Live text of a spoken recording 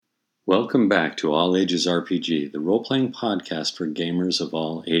Welcome back to All Ages RPG, the role-playing podcast for gamers of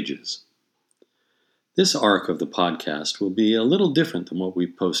all ages. This arc of the podcast will be a little different than what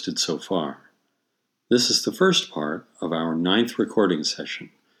we've posted so far. This is the first part of our 9th recording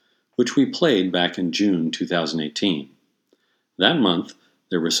session, which we played back in June 2018. That month,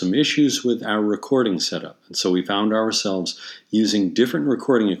 there were some issues with our recording setup, and so we found ourselves using different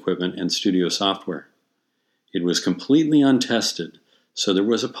recording equipment and studio software. It was completely untested, so there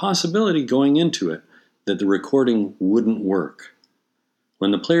was a possibility going into it that the recording wouldn't work.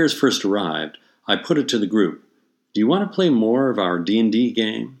 When the players first arrived, I put it to the group, do you want to play more of our D&D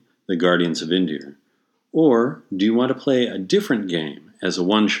game, The Guardians of Indir, or do you want to play a different game as a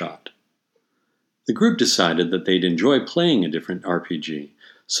one-shot? The group decided that they'd enjoy playing a different RPG,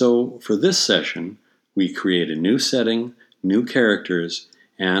 so for this session, we create a new setting, new characters,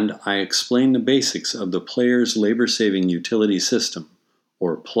 and I explain the basics of the player's labor-saving utility system,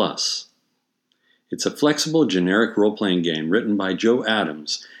 or PLUS. It's a flexible, generic role-playing game written by Joe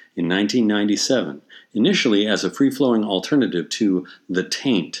Adams in 1997, initially as a free-flowing alternative to The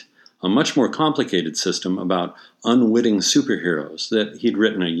Taint, a much more complicated system about unwitting superheroes that he'd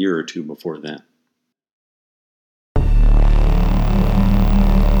written a year or two before then.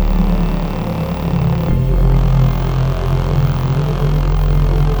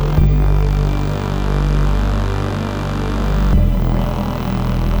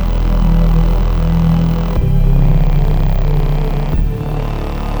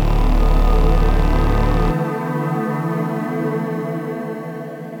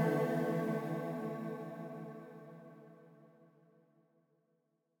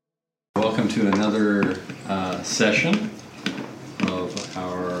 Welcome to another session of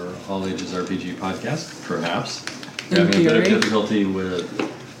our All Ages RPG podcast, perhaps. We're having a bit of difficulty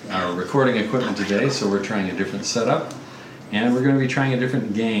with our recording equipment today, so we're trying a different setup. And we're going to be trying a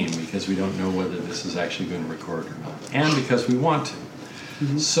different game because we don't know whether this is actually going to record or not. And because we want to.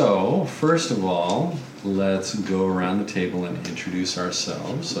 Mm-hmm. So, first of all, let's go around the table and introduce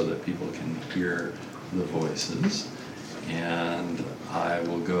ourselves so that people can hear the voices. And I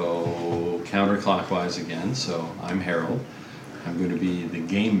will go counterclockwise again. So I'm Harold. I'm going to be the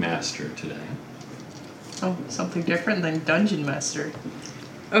game master today. Oh, something different than dungeon master.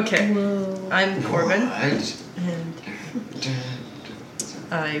 Okay, I'm Corbin. What? And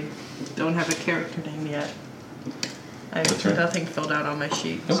I don't have a character name yet. I have nothing filled out on my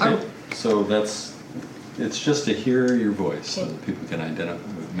sheet. Okay, so it's just to hear your voice so that people can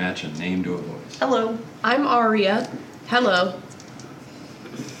match a name to a voice. Hello. I'm Aria. Hello.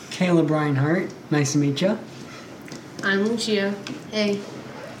 Caleb Reinhardt. Nice to meet you. I'm Lucia. Hey.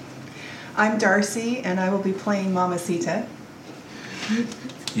 I'm Darcy, and I will be playing Mamacita.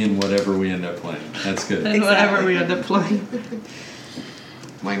 In whatever we end up playing. That's good. And whatever we end up playing.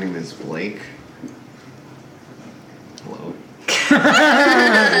 My name is Blake. Hello.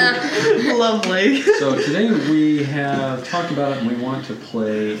 Lovely. So today we have talked about it and we want to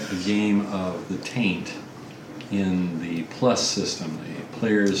play a game of The Taint in the PLUS system, the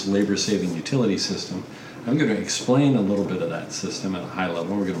player's labor-saving utility system. I'm going to explain a little bit of that system at a high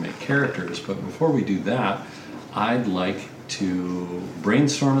level. We're going to make characters, but before we do that, I'd like to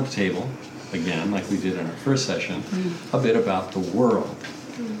brainstorm at the table, again, like we did in our first session, a bit about the world.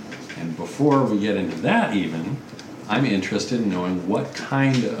 And before we get into that even, I'm interested in knowing what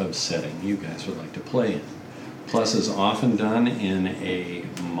kind of setting you guys would like to play in. PLUS is often done in a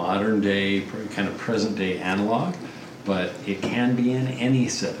modern day, kind of present day analog, but it can be in any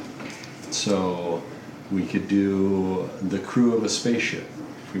setting. So we could do the crew of a spaceship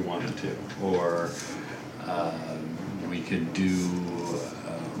if we wanted to, or we could do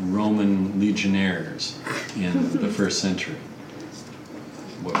Roman legionnaires in the first century.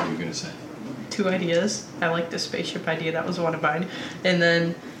 What were you going to say? 2 ideas. I like the spaceship idea. That was one of mine. And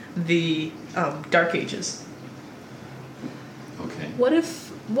then the Dark Ages. Okay. What if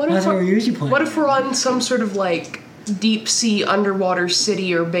we're on some sort of like deep sea underwater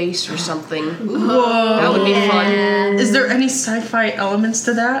city or base or something? Whoa. That would be fun. Is there any sci-fi elements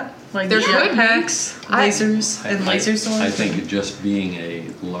to that? Like there could jetpacks, lasers, and laser swords? I think just being a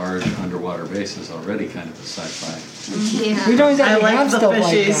large underwater base is already kind of a sci-fi. Yeah. We don't exactly have stuff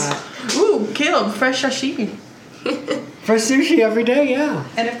fishies. like that. Ooh, Caleb, fresh sashimi. Fresh sushi every day, yeah.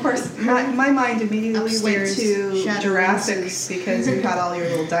 And of course, my mind immediately Upstairs, went to Shadow Jurassic Roses. because you had all your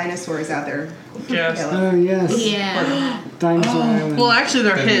little dinosaurs out there. Yes. Oh, yes. Yeah. Dinosaur Island. Well, actually,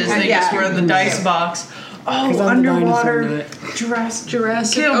 they're his. They just were in the dice box. Oh, underwater Jurassic.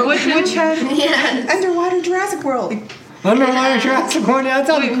 Caleb, which head? Yes. Underwater Jurassic World. Underwater Jurassic World, that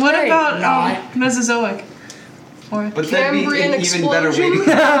sounds Wait, what about Mesozoic? for it? But that'd be Cambrian an even better way to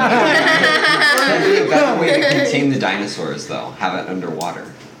that'd be a better way to contain the dinosaurs, though. Have it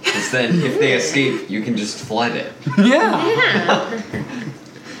underwater. Because then, if they escape, you can just flood it. Yeah.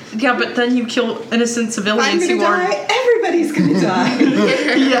 Yeah, but then you kill innocent I'm civilians gonna who are. die. Everybody's gonna die.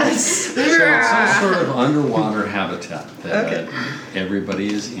 Yes. So it's some sort of underwater habitat that Okay.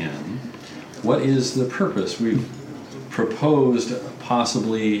 everybody is in. What is the purpose? We've proposed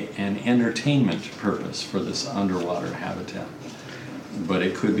possibly an entertainment purpose for this underwater habitat. But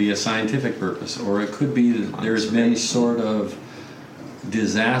it could be a scientific purpose, or it could be that there's been sort of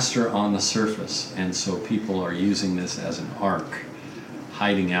disaster on the surface, and so people are using this as an ark,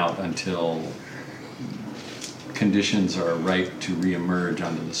 hiding out until conditions are right to reemerge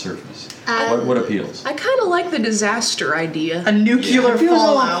onto the surface. What appeals? I kind of like the disaster idea. A nuclear It feels a little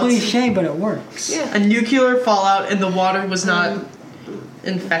fallout. cliche, but it works. Yeah. A nuclear fallout and the water was not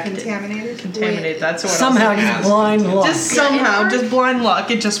infected. Contaminated. That's what Somehow I was just blind luck. Just somehow, just blind luck.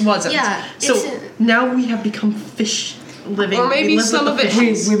 It just wasn't. Yeah, So it's now we have become fish living. Or maybe we live some with of the it,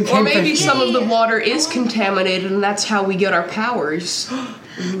 fishes. We became or maybe fish. some of the water is contaminated, and that's how we get our powers.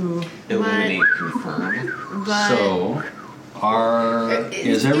 Illuminate, confirm. But So,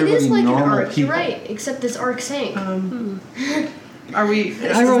 is it everybody is like normal an arc, people? you're right, except this arc sank. Are we?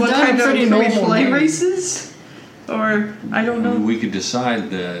 I wrote what down kind of pretty can we normal play names. races? Or I don't know. We could decide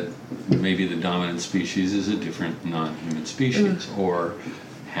that maybe the dominant species is a different non-human species, or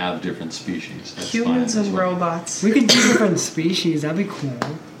have different species. That's Humans fine as and well. robots. We could do different species. That'd be cool.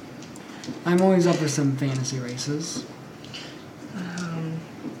 I'm always up for some fantasy races.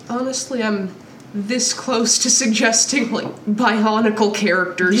 Honestly, I'm this close to suggesting like bionicle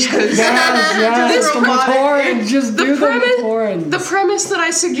characters because Yes, the robotic- Matorans. Just do the Matorans. the premise that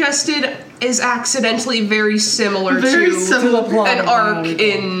I suggested is accidentally very similar Very to similar. To the plot an of arc Bionicle.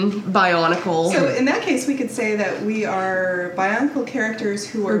 in Bionicle. So in that case, we could say that we are bionicle characters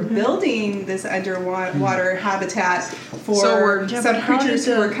who are building this underwater habitat for So we're- Yeah, some but how creatures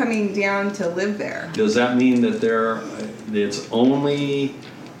did who the- are coming down to live there. Does that mean that it's only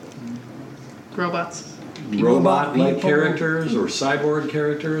Robots. robot-like people. characters or cyborg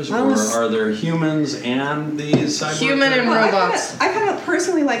characters, I or was- are there humans and these cyborg Human and characters? robots. I kind of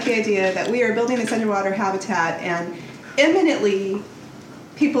personally like the idea that we are building this underwater habitat, and imminently,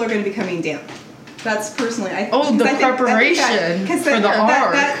 people are going to be coming down. That's personally. Oh, the preparation for the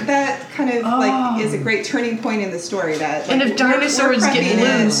arc. That kind of like is a great turning point in the story. That And like, if dinosaurs we're get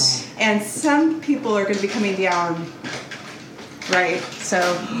prepping in, loose. and some people are going to be coming down. Right. So.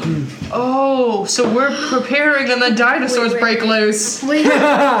 Oh, so we're preparing and the dinosaurs Wait. break loose. Wait,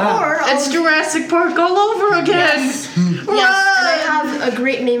 or It's Jurassic Park all over again. yes, and I have a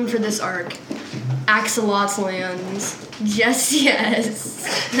great name for this arc. Axolotls Lands. Just yes.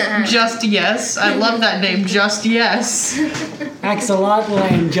 Just yes. I love that name. Just yes. Axolot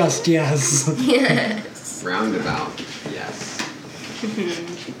Land, just yes. Yes. Roundabout. Yes.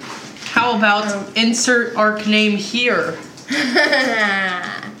 How about insert arc name here?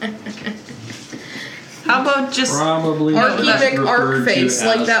 How about just Probably Archie best Archaic referred arc to face,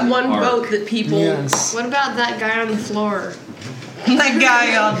 like as that the one arc. boat that people. Yes. What about that guy on the floor? that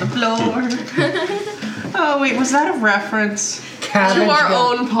guy on the floor? Oh wait, was that a reference? Cabbage To our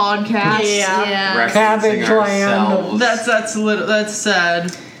Land. own podcast. Yeah. Cabbage Referencing land. ourselves. That's sad.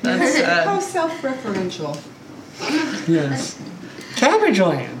 That's How sad. self-referential. Yes. Cabbage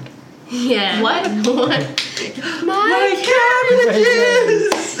Land. Yeah. What? My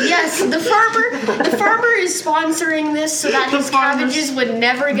cabbages! Yes, the farmer is sponsoring this so that his farmer's- cabbages would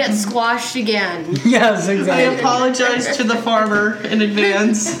never get squashed again. Yes, I exactly. apologize to the farmer in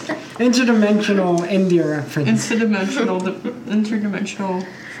advance. Interdimensional India reference. Interdimensional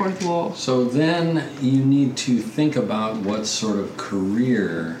fourth wall. So then you need to think about what sort of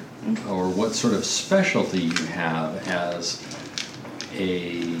career or what sort of specialty you have as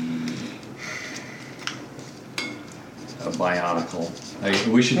a bionicle.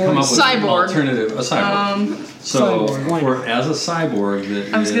 We should come up with an Cyborg. alternative. A cyborg. So, Cyborg, why for as a cyborg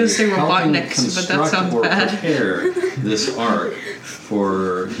that I was gonna is say helping Robotniks, but that construct sounds or bad. prepare this ark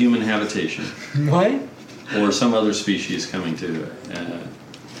for human habitation, What? or some other species coming to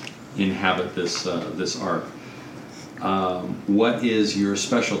inhabit this ark. What is your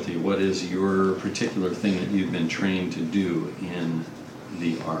specialty? What is your particular thing that you've been trained to do in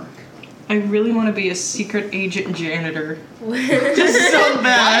the ark? I really want to be a secret agent janitor. Just so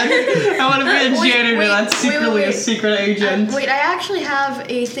bad. I want to be a janitor that's secretly a secret agent. Wait, I actually have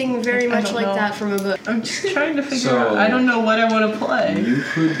a thing very I much don't like know. that from a book. I'm just trying to figure So- out. I don't know what I want to play. You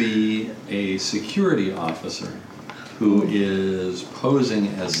could be a security officer who is posing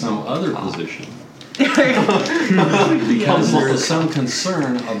as some other position Because there is some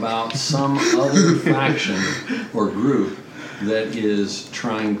concern about some other faction or group that is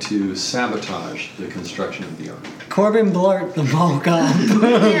trying to sabotage the construction of the ark. Corbin Blart, the Volcom.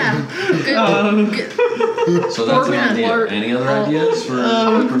 Yeah. Good. So that's an idea. Blart. Any other ideas for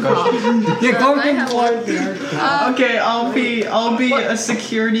professionals? Yeah, Corbin have Blart, the arc. Okay, I'll be a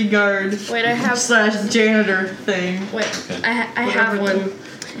security guard Wait, I have / janitor thing. Wait, Okay. I have one.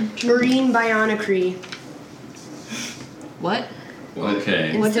 Marine bionicry. What?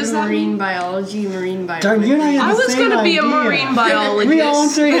 Okay. What Instead does of that marine biology, marine Darn, you and I bionicry. had I the was same gonna be a idea. marine biologist. We all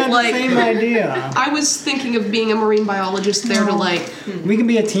three had like, the same idea. I was thinking of being a marine biologist there to like We can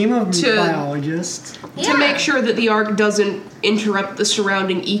be a team of To- biologists. to make sure that the ark doesn't interrupt the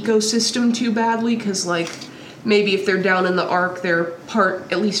surrounding ecosystem too badly, because like maybe if they're down in the ark, they're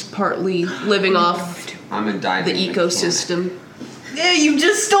at least partly living off I'm a the diving mechanic. ecosystem. Yeah, you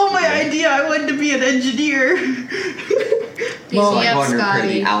just stole my idea. I wanted to be an engineer. So I Yep, go and repair Scotty.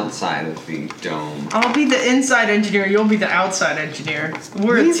 the outside of the dome. I'll be the inside engineer. You'll be the outside engineer.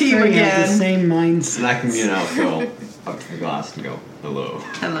 We're a We team three have the again. same And mindset. I can, go up to the glass and go, hello.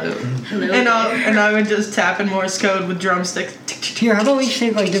 Hello. And I would just tap in Morse code with drumsticks. Here, how about we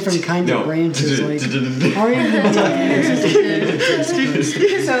shape like different kinds of branches? Like, how are you gonna do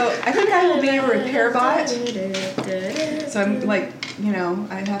like, So I think I will be a repair bot. So I'm like,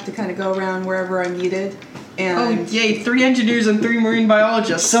 I have to kind of go around wherever I'm needed. Oh, And yay, 3 engineers and 3 marine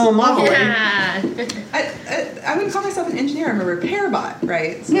biologists. So am I. lovely. Yeah. I wouldn't call myself an engineer. I'm a repair bot,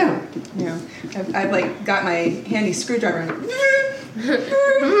 right? So, Yeah. I've like got my handy screwdriver and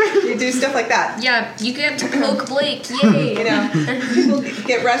you do stuff like that. Yeah, you get to poke Blake. Yay. People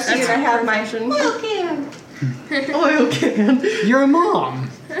get rusty That's and I have my profession. oil can. Oil can. You're a mom.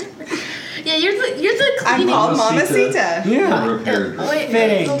 Yeah, you're the I'm cleaning. called Mamacita. Mamacita. Yeah. Repaired. Wait,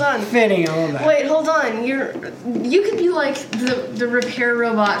 Fitting. hold on. Fitting, I love that. Wait, hold on. You could be like the repair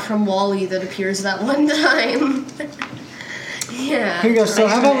robot from WALL-E that appears that one time. Yeah. Here you go. So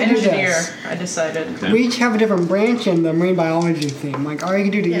how about we do engineer, this? I decided. We each have a different branch in the marine biology theme. Like, or you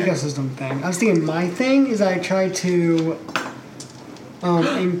can do the Yeah. ecosystem thing. I was thinking my thing is I try to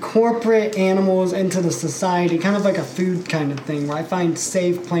incorporate animals into the society, kind of like a food kind of thing, where I find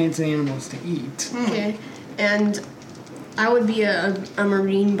safe plants and animals to eat. Okay. And I would be a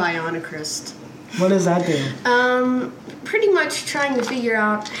marine bionicist. What does that do? Pretty much trying to figure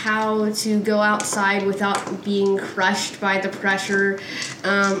out how to go outside without being crushed by the pressure.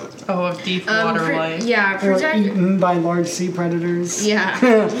 Of deep water life. Yeah, Or protect. eaten by large sea predators? Yeah.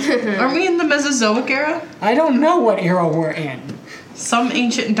 Are we in the Mesozoic era? I don't know what era we're in. Some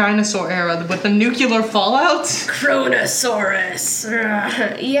ancient dinosaur era with the nuclear fallout? Chronosaurus.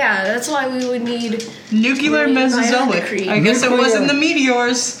 Yeah, that's why we would need. Nuclear Marine Mesozoic. bionicry. I guess it Nuclear- wasn't the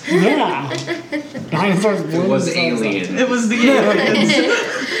meteors. Yeah. Dinosaurs It was themselves up. alien. It was the aliens.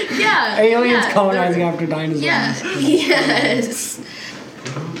 Yeah. Aliens yeah, colonizing they're- after dinosaurs. Yeah. Yes.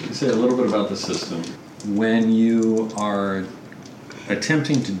 Say a little bit about the system. When you are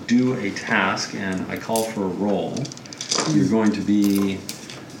attempting to do a task, and I call for a roll, you're going to be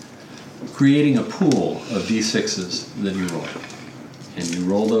creating a pool of d6s that you roll. And you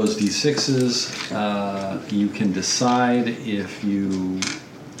roll those d6s. You can decide if you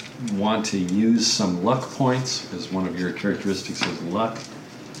want to use some luck points, because one of your characteristics is luck.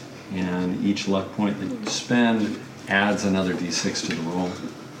 And each luck point that you spend adds another d6 to the roll.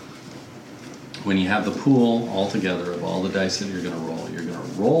 When you have the pool all together of all the dice that you're going to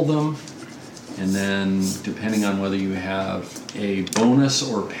roll them, and then depending on whether you have a bonus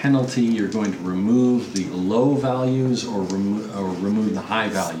or penalty, you're going to remove the low values or remove the high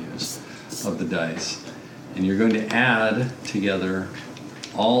values of the dice. And you're going to add together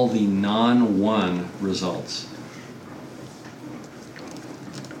all the non-1 results.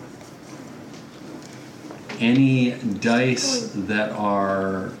 Any dice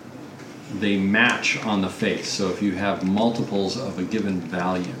that they match on the face. So if you have multiples of a given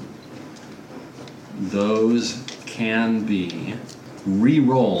value, those can be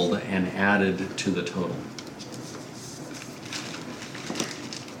re-rolled and added to the total.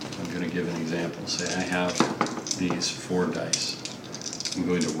 I'm going to give an example. Say I have these 4 dice. I'm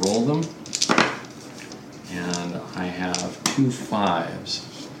going to roll them, and I have 2 5s.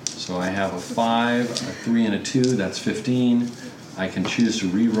 So I have a 5, a 3, and a 2, that's 15. I can choose to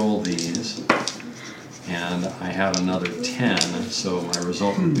re-roll these, and I have another 10, so my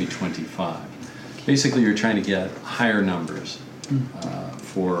result would be 25. Basically, you're trying to get higher numbers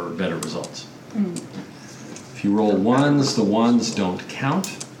for better results. If you roll 1s, the 1s don't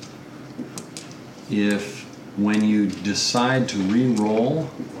count. If when you decide to re-roll,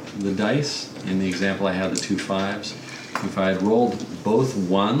 the dice, in the example I had the 2 5s, if I had rolled both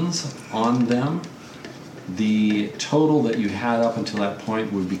 1s on them, the total that you had up until that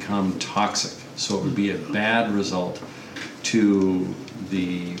point would become toxic. So it would be a bad result to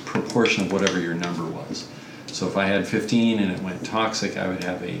the proportion of whatever your number was. So if I had 15 and it went toxic, I would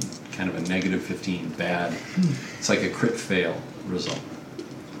have a kind of a negative 15 bad. It's like a crit fail result.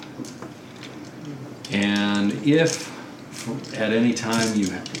 And if at any time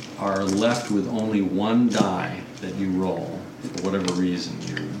you are left with only 1 die that you roll, for whatever reason,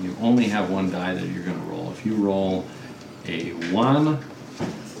 you only have 1 die that you're going to roll. If you roll a 1,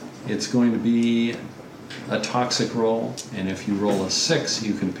 it's going to be a toxic roll, and if you roll a 6,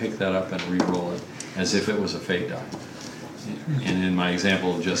 you can pick that up and re-roll it as if it was a fate die. And in my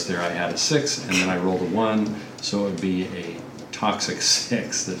example just there, I had a 6, and then I rolled a 1, so it would be a toxic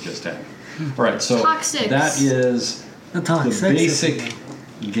 6 that just happened. All right, so Toxics. that is The toxics, the basic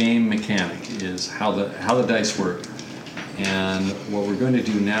game mechanic, is how the dice work. And what we're going to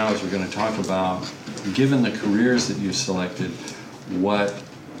do now is we're going to talk about, given the careers that you've selected, what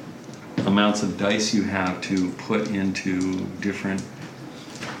amounts of dice you have to put into different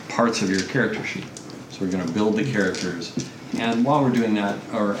parts of your character sheet. So we're going to build the characters, and while we're doing that,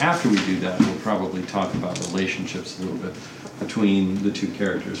 or after we do that, we'll probably talk about relationships a little bit between the 2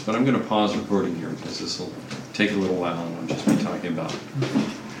 characters. But I'm going to pause recording here because this will take a little while, and I'll just be talking about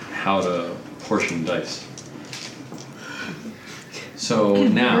how to portion dice. So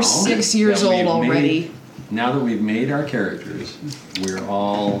now We're 6 years old already. Now that we've made our characters, we're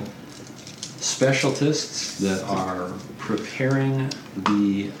all specialists that are preparing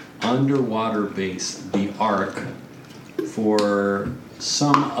the underwater base, the Ark, for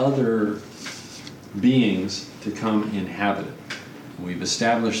some other beings to come inhabit it. We've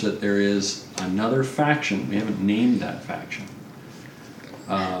established that there is another faction, we haven't named that faction,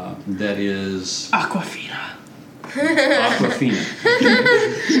 that is Aquafina. Aquafina.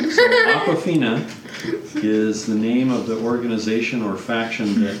 So Aquafina is the name of the organization or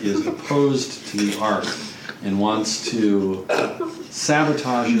faction that is opposed to the Ark and wants to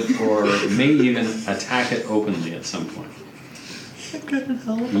sabotage it, or may even attack it openly at some point.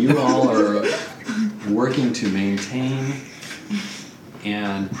 You all are working to maintain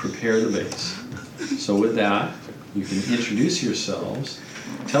and prepare the base. So with that, you can introduce yourselves,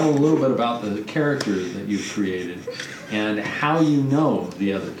 tell a little bit about the characters that you've created, and how you know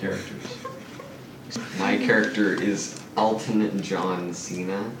the other characters. My character is Elton John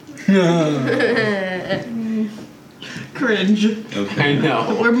Cena. Cringe. Okay. I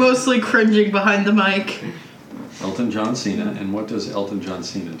know. We're mostly cringing behind the mic. Elton John Cena, and what does Elton John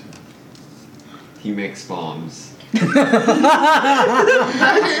Cena do? He makes bombs. The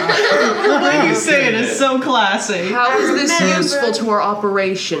way you say it is so classy. How is this useful to our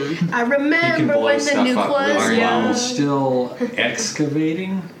operation? I He can remember blow when the stuff nuke up was. really well. While still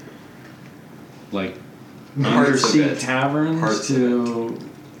excavating, like Parts of undersea it. caverns Parts to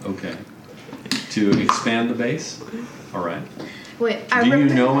expand the base. All right. Wait, Do you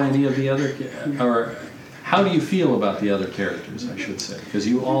know any of the other, or how do you feel about the other characters? I should say, because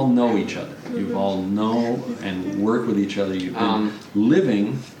you all know each other. You all know and work with each other. You've been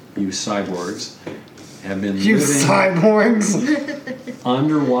living. You cyborgs have been You living cyborgs!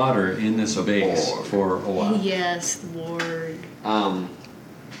 underwater in this base Lord. for a while. Yes, Lord.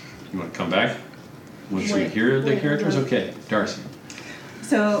 You want to come back once we Wait, hear the wait, characters? hold on. Okay, Darcy.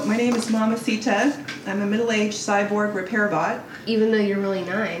 So my name is Mamacita. I'm a middle-aged cyborg repair bot. Even though you're really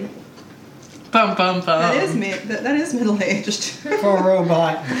 9. Bum bum bum. That is that is middle-aged. For a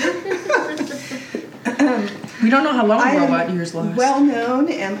robot. We don't know how long I robot am years last. well known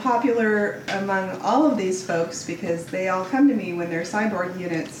and popular among all of these folks because they all come to me when their cyborg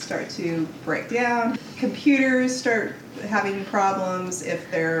units start to break down. Computers start having problems, if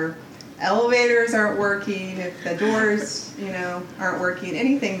their elevators aren't working, if the doors, aren't working,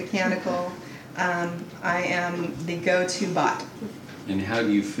 anything mechanical. I am the go-to bot. And how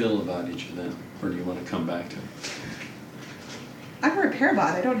do you feel about each of them? Or do you want to come back to it? I'm a repair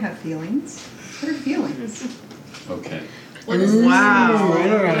bot. I don't have feelings. What are feelings? Okay. What is this? Wow.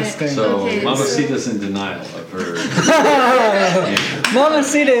 Interesting. So Okay, Mamacita's in denial of her.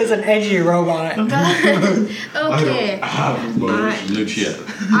 Mamacita is an edgy robot. Okay. Lucia.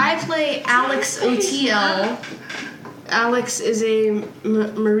 I play Alex OTL. Alex is a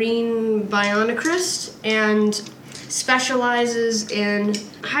marine bionicrist and specializes in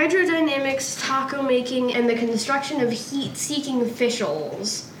hydrodynamics, taco making, and the construction of heat-seeking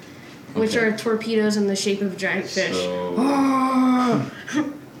fishholes, which Okay. are torpedoes in the shape of giant fish. So,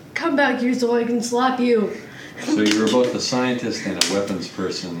 Come back here so I can slap you. So you're both a scientist and a weapons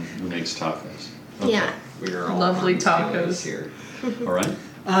person who makes tacos. Okay. Yeah. We are all Lovely armed tacos. here. All right.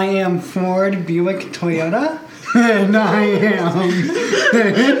 I am Ford Buick Toyota, and I am.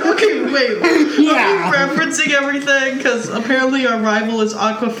 Okay, wait. Yeah. Are we referencing everything? Because apparently our rival is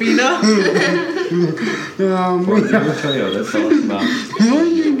Aquafina. Ford Buick Toyota, tell us about. What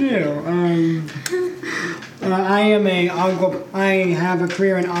do you do? I have a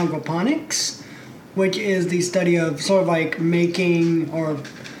career in aquaponics, which is the study of sort of like making or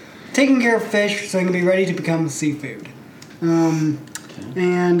taking care of fish so they can be ready to become seafood.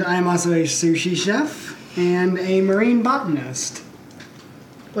 And I'm also a sushi chef and a marine botanist.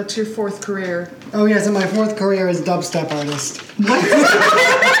 What's your fourth career? Oh yes, and my fourth career is dubstep artist.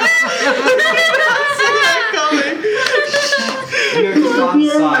 You're on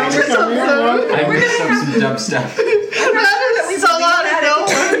side. I mixed up some dubstep.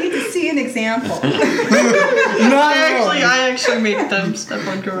 I need to see an example. I actually make them step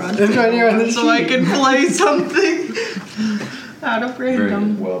on garage It's right here on the so I sheet. can play something out of Very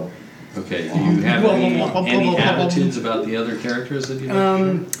random. good. Well, okay. Do you have any attitudes about the other characters that you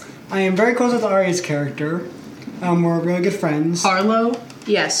mentioned? I am very close with Arya's character. We're really good friends. Harlow?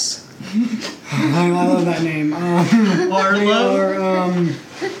 Yes. I love that name. Harlow?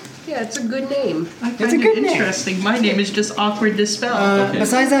 Yeah, it's a good name. I It's find a it good name. interesting. My name is just awkward to spell. Okay.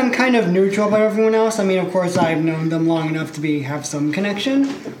 Besides that, I'm kind of neutral about everyone else. I mean, of course, I've known them long enough to have some connection.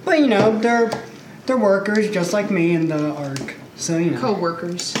 But, you know, they're workers just like me in the ARC. So, you know.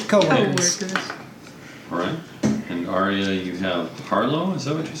 Co-workers. Co-workers. All right. And Arya, you have Harlow, is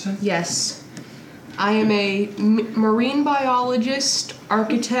that what you said? Yes. I am a marine biologist,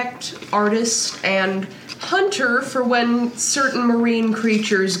 architect, artist, and hunter for when certain marine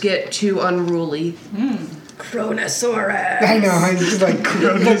creatures get too unruly. Chronosaurus. I know, I just like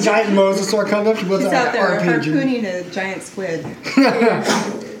the giant mosasaur comes up. She puts He's out out there an RPG. harpooning a giant squid.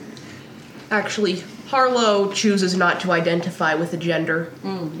 Actually, Harlow chooses not to identify with a gender.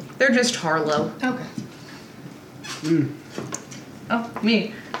 They're just Harlow. Okay. Oh,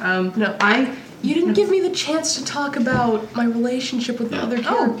 me. No, you didn't give me the chance to talk about my relationship with the other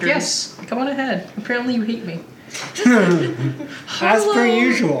characters. Oh, yes. Come on ahead. Apparently you hate me. As per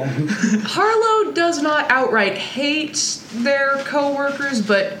usual. Harlow does not outright hate their co-workers,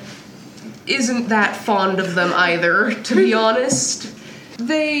 but isn't that fond of them either, to be honest.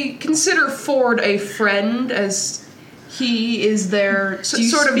 They consider Ford a friend, as he is their Do you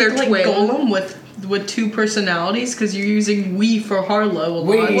sort of speak their like twin. Golem with two personalities? Because you're using we for Harlow a lot.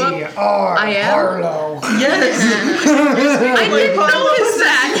 We are I am? Harlow. Yes. I didn't notice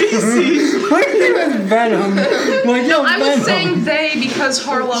that. My name is Venom. Like, yo, I was Venom. saying they because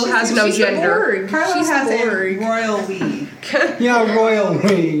Harlow has no She's gender. The Borg. Carlo She's has the a Borg. royal we. Yeah, royal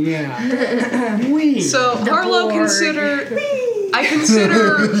we, yeah. We. So Harlow Borg. I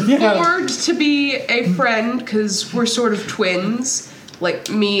consider Yeah. Ford to be a friend because we're sort of twins, like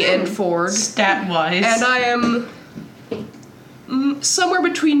me and Ford. Stat-wise. And I am somewhere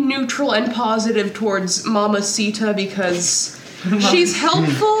between neutral and positive towards Mama Sita because she's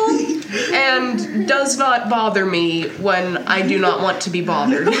helpful and does not bother me when I do not want to be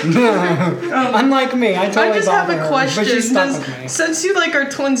bothered. Unlike me, I totally I just have bother a her, question. but she's stuck with me. Since you like are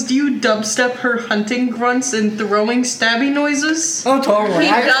twins, do you dubstep her hunting grunts and throwing stabby noises? Oh, totally.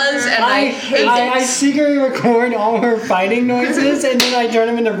 He does, and I hate I it. secretly record all her fighting noises, and then I turn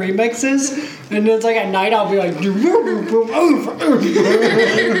them into remixes. And it's like at night, I'll be like,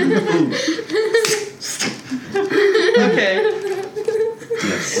 Okay.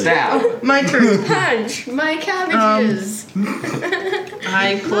 Stab. My turn. Punch my cabbages.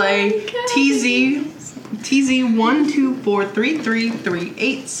 I play TZ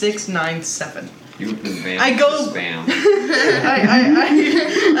 124333867. You advance I go- spam.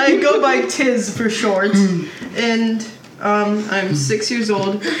 I go by Tiz for short, and I'm 6 years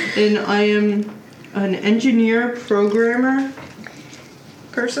old, and I am an engineer programmer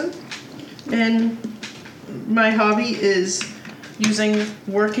person, and my hobby is using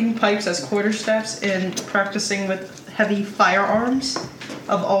working pipes as quarterstaffs and practicing with heavy firearms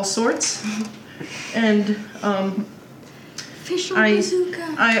of all sorts, and Official I-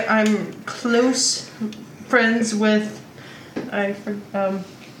 bazooka. I'm close friends with Elton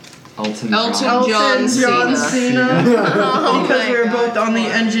Elton John. John Cena. Oh because my we're God, both on the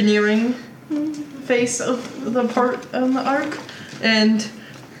Ford. engineering face of the part on the arc, and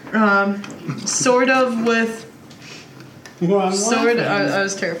sort of with Well, I'm sort. laughing. I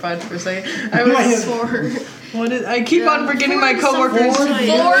was terrified for a second. I was I keep on forgetting my coworkers.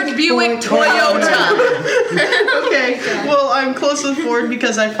 Ford Buick Toyota. Okay, well, I'm close with Ford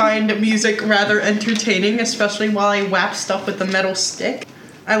because I find music rather entertaining, especially while I whap stuff with the metal stick.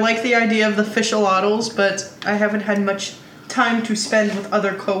 I like the idea of the fish-a-lottles, but I haven't had much time to spend with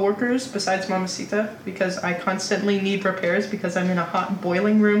other coworkers besides Mamacita because I constantly need repairs because I'm in a hot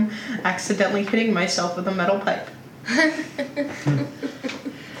boiling room accidentally hitting myself with a metal pipe.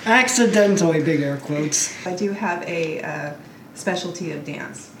 Accidentally, big air quotes. I do have a specialty of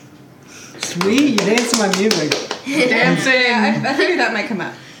dance. Sweet, you dance to my music. Dancing! Yeah, I figured that might come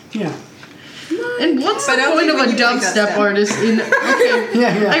up. Yeah. And what's the But point only of when a you like dubstep dubstep. artist in... Okay,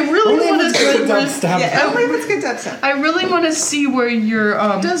 Yeah. I really Only if want it's to good dubstep. Yeah, only if it's good dubstep. I really want to see where your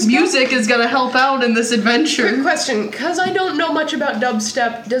Does music is going to help out in this Quick adventure. question, because I don't know much about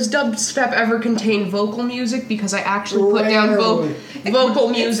dubstep, does dubstep ever contain vocal music? Because I actually put down Rarely. vocal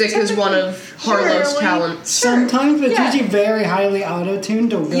music as one of Harlow's Rarely. talents. Sometimes, but it's Yeah. usually very highly auto-tuned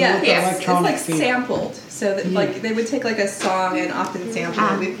to go with the It's electronic like feel. sampled. So that, like they would take like a song and often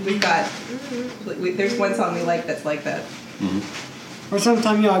sample it. We've got there's one song we like that's like that. Or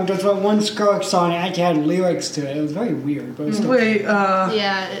sometimes, there's one Skrillex song that actually had lyrics to it. It was very weird, but it was still Wait,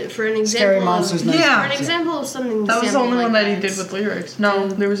 Yeah, for an example. Scary Monsters. Nice Yeah. For an example of something. that was the sampled only like one that he that. did with lyrics. No,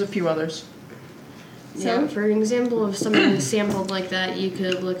 there was a few others. Yeah, for an example of something sampled like that, you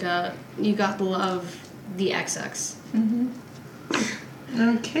could look up "You Got the Love," the XX.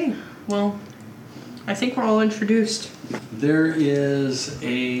 Okay, well, I think we're all introduced. There is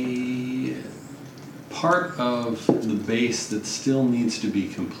a part of the base that still needs to be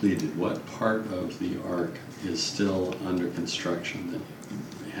completed. What part of the arc is still under construction that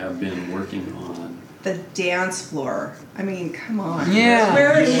you have been working on? The dance floor. I mean, come on. Yeah.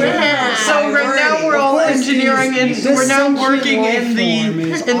 Where are So right now we're all engineering and This we're now sentient working life in the form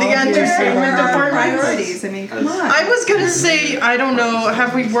is entertainment obviously where are our department. priorities? I mean, come on. I was gonna say, I don't know,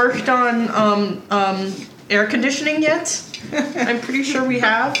 have we worked on air conditioning yet? I'm pretty sure we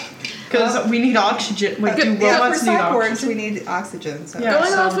have. Because we need oxygen. Like, do yeah, for robots need cyborgs, oxygen? we need oxygen. So. Yeah.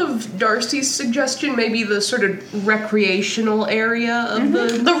 Going so- off of Darcy's suggestion, maybe the sort of recreational area of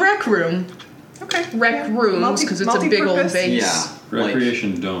The rec room. Okay. rec rooms, because it's a big old multi-purpose. base. Yeah.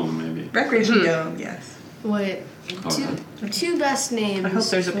 Recreation dome, maybe. Recreation dome, yes. Wait, two best names. I hope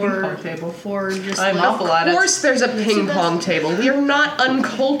there's a ping pong table. For just I'm like, awful at Of it. course, there's a ping pong table. We are not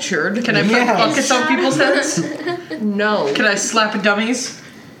uncultured. Can I put Yes. buckets on people's heads? No. Can I slap dummies?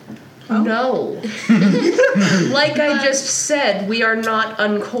 No. Like I just said, we are not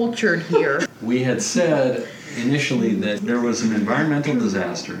uncultured here. We had said initially that there was an environmental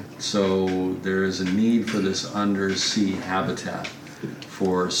disaster, so there is a need for this undersea habitat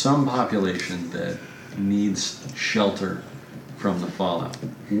for some population that needs shelter from the fallout.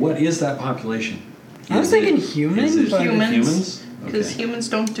 What is that population? I was Is it- thinking human, is it but- humans? Because Okay. humans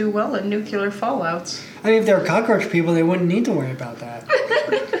don't do well in nuclear fallouts. I mean, if they're cockroach people, they wouldn't need to worry about that.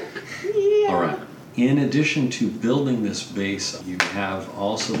 All right. In addition to building this base, you have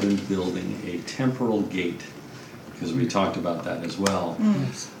also been building a temporal gate, because we talked about that as well.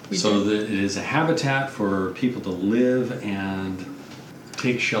 So that it is a habitat for people to live and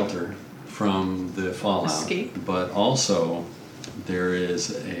take shelter from the fallout. Escape. But also, there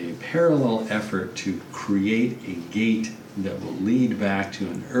is a parallel effort to create a gate that will lead back to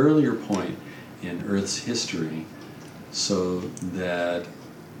an earlier point in Earth's history, so that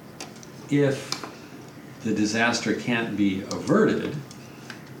if the disaster can't be averted,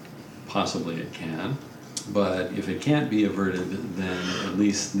 possibly it can, but if it can't be averted, then at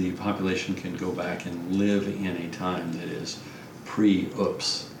least the population can go back and live in a time that is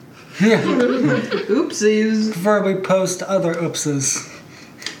pre-oops. Oopsies. Preferably post other oopses.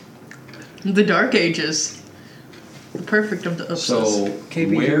 The Dark Ages. The perfect of the oopses. So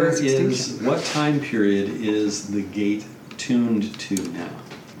KB where Jurassic is, Station. what time period is the gate tuned to now?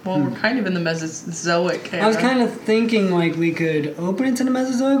 Well, we're kind of in the Mesozoic era. I was kind of thinking like we could open it to the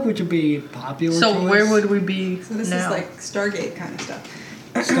Mesozoic, which would be popular. So choice. where would we be So this now? is like Stargate kind of stuff.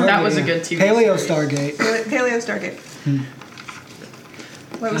 Stargate, That was a yeah. good TV Paleo series. Stargate. Paleo Stargate.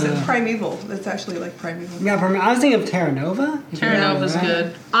 What was it? Primeval. That's actually like primeval. Yeah, I was thinking of Terra Nova. Terra Nova's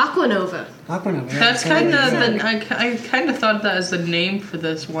good. Aquanova. Aquanova. Yeah, That's kind of Aquanova. I kind of thought that as the name for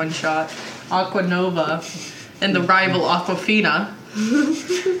this one shot, Aquanova, and the rival Aquafina.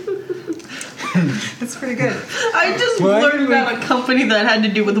 It's pretty good. I just What? learned about a company that had to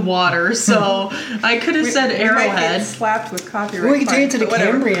do with water, so I could have said We might get Arrowhead. slapped with copyright. Well, we could take it to fines, the but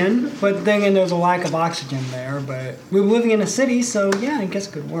whatever. Cambrian, but then again, there's a lack of oxygen there. But we're living in a city, so yeah, I guess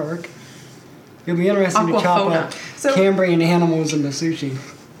it could work. It'd be interesting to chop Aquafona. up So- Cambrian animals into sushi.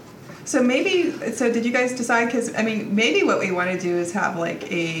 So did you guys decide? Because, I mean, maybe what we want to do is have, like,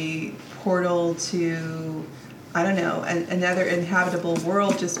 a portal to, I don't know, another inhabitable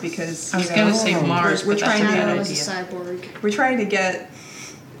world just because, I was going to say Mars, we're but that's trying a to- bad I was a idea. cyborg. we're trying to get,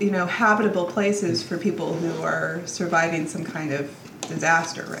 habitable places for people who are surviving some kind of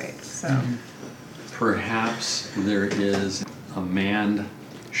disaster, right? So, Perhaps there is a manned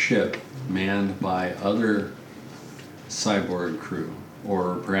ship manned by other cyborg crew,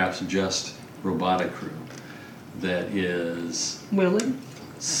 or perhaps just robotic crew, that is Willing?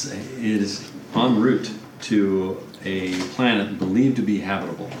 is en route to a planet believed to be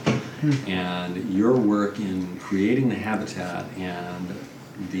habitable. And your work in creating the habitat and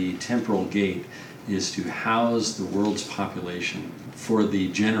the temporal gate is to house the world's population for the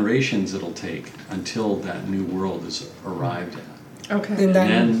generations it'll take until that new world is arrived at. Okay. And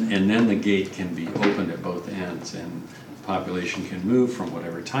And then the gate can be opened at both ends, and the population can move from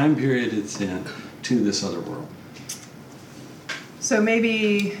whatever time period it's in to this other world. so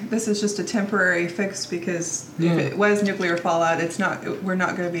maybe this is just a temporary fix because Yeah. if it was nuclear fallout, we're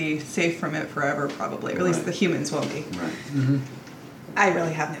not going to be safe from it forever, probably. Or at least Right. the humans won't be. Right. I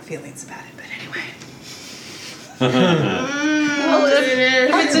really have no feelings about it, but anyway. Well,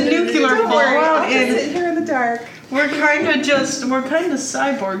 if it's a nuclear Don't worry, fallout I'll just and sit here in the dark. we're kind of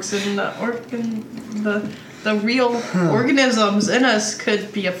cyborgs, and the real organisms in us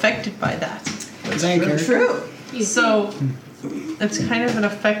could be affected by that. True. So it's kind of an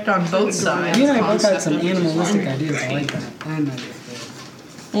effect on both sides. You and I both had some concept of- animalistic ideas. I like that. I had an idea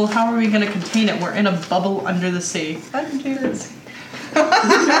for Well, how are we going to contain it? We're in a bubble under the sea. Under the sea.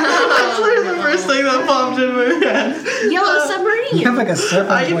 That's literally the first thing that popped in my head. Yellow it. submarine. You have like a serpent.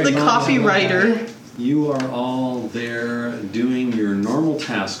 I am the copywriter. You are all there doing your normal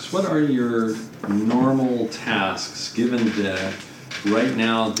tasks. What are your normal tasks, given that right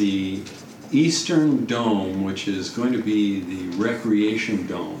now the Eastern Dome, which is going to be the recreation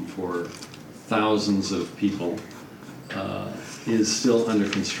dome for thousands of people, is still under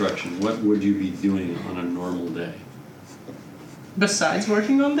construction? What would you be doing on a normal day? Besides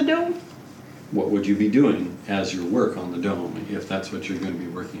working on the dome? What would you be doing as your work on the dome, if that's what you're going to be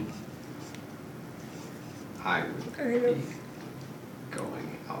working on? I would be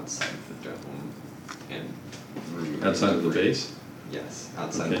going outside of the dome and removing Outside of the debris. base? Yes,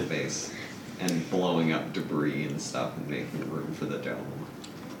 outside Okay. of the base. And blowing up debris and stuff and making room for the dome.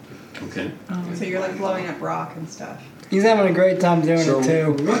 Okay. So you're like blowing up rock and stuff. He's having a great time doing So it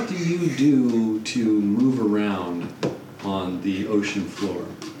too. what do you do to move around on the ocean floor?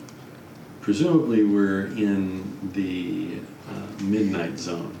 Presumably we're in the midnight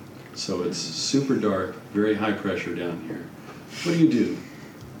zone, so it's super dark, very high pressure down here. What do you do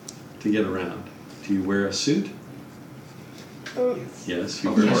to get around? Do you wear a suit? Yes,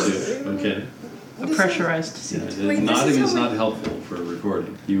 you Of wear a course. suit. Okay. A pressurized Yeah, suit. Wait, this nodding is is how not helpful for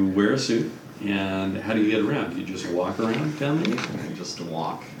recording. You wear a suit, and how do you get around? You just walk around down there? And just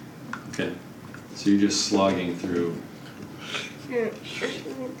walk. Okay. So you're just slogging through Yeah,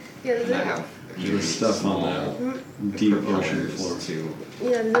 And I have the stuff on that deep ocean floor. to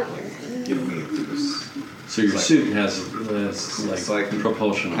yeah, give me a boost. So your It's like- suit has It's like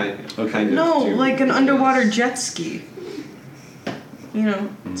propulsion on it. Okay. kind of No, to- like an underwater jet ski. You know,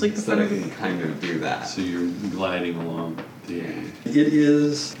 it's like the So that I front can kind of do that. So you're gliding along the edge. It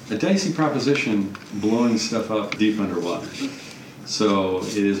is a dicey proposition blowing stuff up deep underwater. So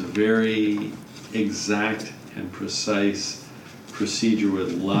it is a very exact and precise procedure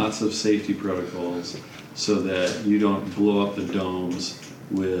with lots of safety protocols so that you don't blow up the domes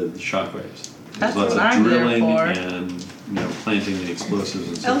with shockwaves. That's There's lots what of I'm there drilling for. and planting the explosives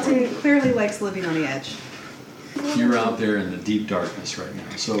and so forth. Elton clearly likes living on the edge. You're out there in the deep darkness right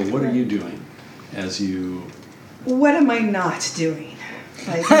now. So what are you doing as you... What am I not doing?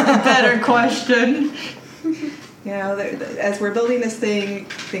 Like, better question. as we're building this thing,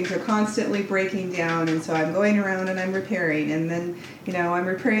 things are constantly breaking down, and so I'm going around and I'm repairing, and then, I'm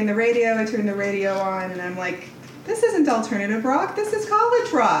repairing the radio, I turn the radio on, and I'm like, this isn't alternative rock, this is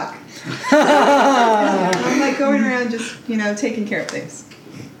college rock. I'm like going around just, taking care of things.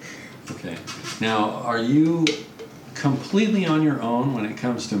 Okay. Now, are you completely on your own when it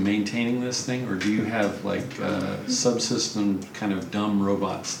comes to maintaining this thing, or do you have like subsystem kind of dumb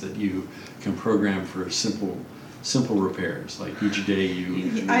robots that you can program for simple repairs? Like each day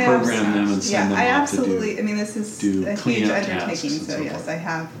you I program them and send them I off to absolutely, this is do a huge cleanup undertaking, tasks and so so yes, forth. I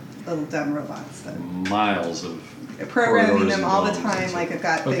have little dumb robots that do miles of programming corridors them and all the domes and time, so like I've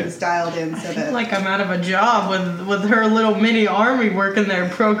got Okay. things dialed in so I feel that like I'm out of a job with her little mini army working there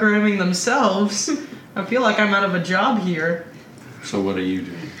programming themselves. I feel like I'm out of a job here. So what are you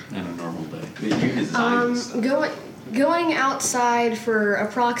doing in a normal You designed this stuff. Going outside for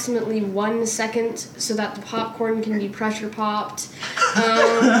approximately 1 second so that the popcorn can be pressure popped.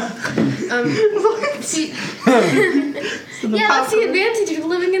 See, that's the advantage of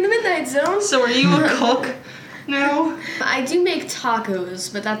living in the Midnight Zone. So are you a cook now? I do make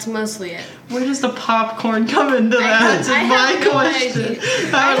tacos, but that's mostly it. Where does the popcorn come into that? That's I my have no question. idea.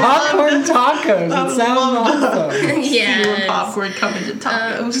 I would Popcorn love tacos. I It would sounds love to awesome. see where Yes. popcorn come into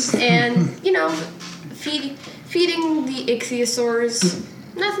tacos. And feeding the ichthyosaurs,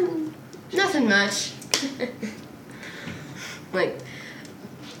 nothing much. Like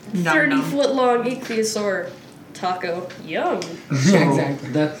 30-foot long ichthyosaur taco. Yum. Yeah, exactly.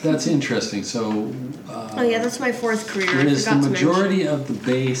 That's interesting. So, Oh yeah, that's my fourth career. I is the forgot to mention. majority of the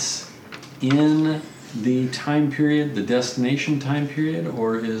base in the time period, the destination time period,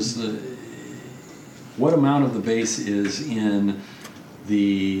 or is what amount of the base is in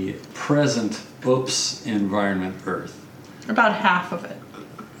the present environment, Earth? About half of it.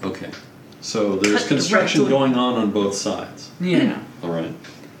 Okay. So there's Cut construction directly. going on both sides. Yeah. All right.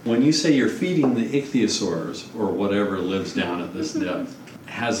 When you say you're feeding the ichthyosaurs, or whatever lives down at this depth,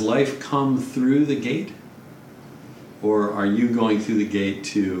 has life come through the gate? Or are you going through the gate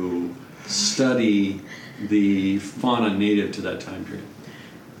to study the fauna native to that time period?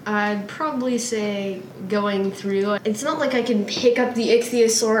 I'd probably say going through. It's not like I can pick up the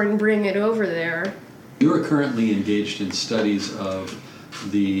ichthyosaur and bring it over there. You are currently engaged in studies of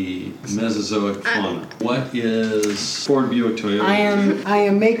the Mesozoic fauna. What is Ford Buick Toyota? I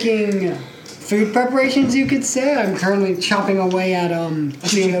am making food preparations, you could say. I'm currently chopping away at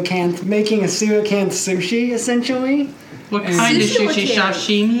coelacanth, making a coelacanth sushi, essentially. What kind of Sushi sushi? can.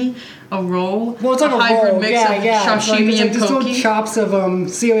 Sashimi? A roll? Well, it's like a hybrid roll. mix Yeah, of yeah. It's like, sashimi it's like and just little poke. chops of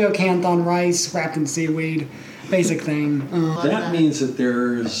coelacanth on rice wrapped in seaweed. Basic thing. That means that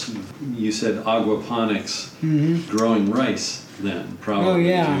there's, you said aquaponics, growing rice then, probably, Oh,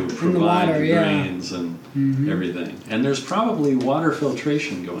 yeah, to in the provide water, the yeah. grains and everything. And there's probably water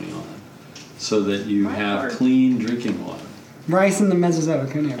filtration going on so that you have clean drinking water. Rice in the Mesozoic,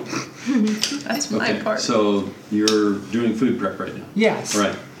 isn't it? That's my Okay, part. so you're doing food prep right now. Yes.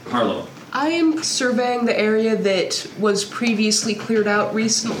 Right. Harlow. I am surveying the area that was previously cleared out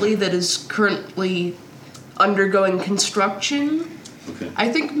recently that is currently undergoing construction. Okay. I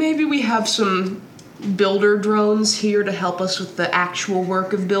think maybe we have some builder drones here to help us with the actual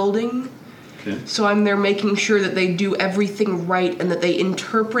work of building. Okay. So I'm there making sure that they do everything right and that they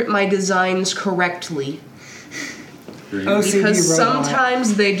interpret my designs correctly. Very Oh, good. OCD Because robot.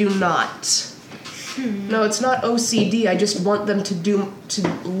 sometimes they do not. No, it's not OCD. I just want them to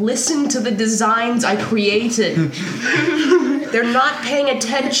listen to the designs I created. They're not paying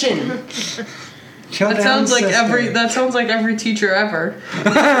attention. Chill That down, sounds like sister. every teacher ever.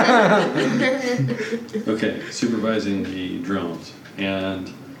 Okay, supervising the drones.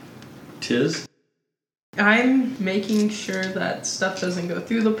 And Tiz? I'm making sure that stuff doesn't go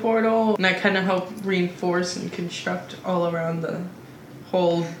through the portal, and I kind of help reinforce and construct all around the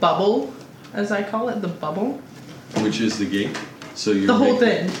whole bubble, as I call it, the bubble. Which is the gate? So you're The whole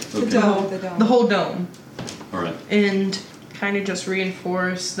making- thing. Okay. The whole dome. All right. And kind of just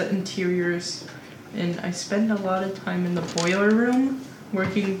reinforce the interiors. And I spend a lot of time in the boiler room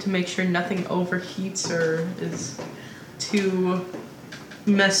working to make sure nothing overheats or is too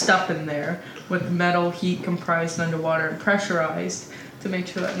messed up in there, with metal heat comprised underwater and pressurized, to make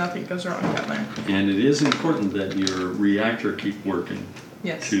sure that nothing goes wrong down there. And it is important that your reactor keep working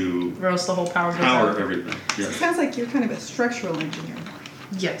Yes. to Or else the whole power goes power out. everything. Yes. Sounds like you're kind of a structural engineer.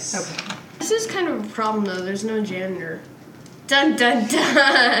 Yes. Okay. This is kind of a problem though. There's no janitor. Dun dun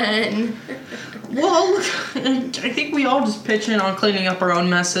dun. Well, I think we all just pitch in on cleaning up our own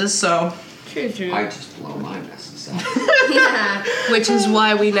messes, so. True. I just blow my messes out. Yeah. Which is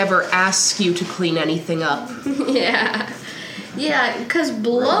why we never ask you to clean anything up. Yeah. Yeah, because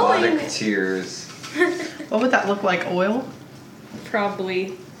blowing Robotic tears. What would that look like? Oil?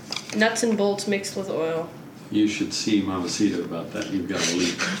 probably nuts and bolts mixed with oil. You should see Mamacita about that. You've got a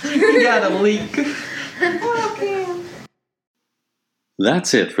leak. We got a leak.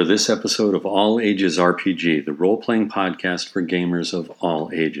 That's it for this episode of All Ages RPG, the role-playing podcast for gamers of all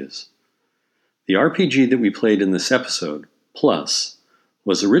ages. The RPG that we played in this episode, Plus,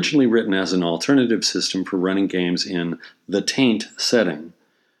 was originally written as an alternative system for running games in the Taint setting,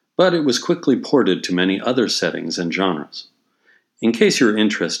 but it was quickly ported to many other settings and genres. In case you're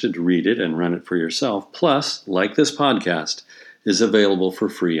interested to read it and run it for yourself, Plus, like this podcast, is available for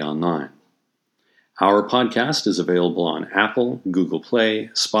free online. Our podcast is available on Apple, Google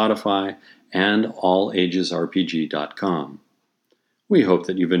Play, Spotify, and allagesrpg.com. We hope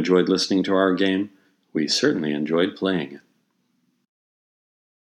that you've enjoyed listening to our game. We certainly enjoyed playing it.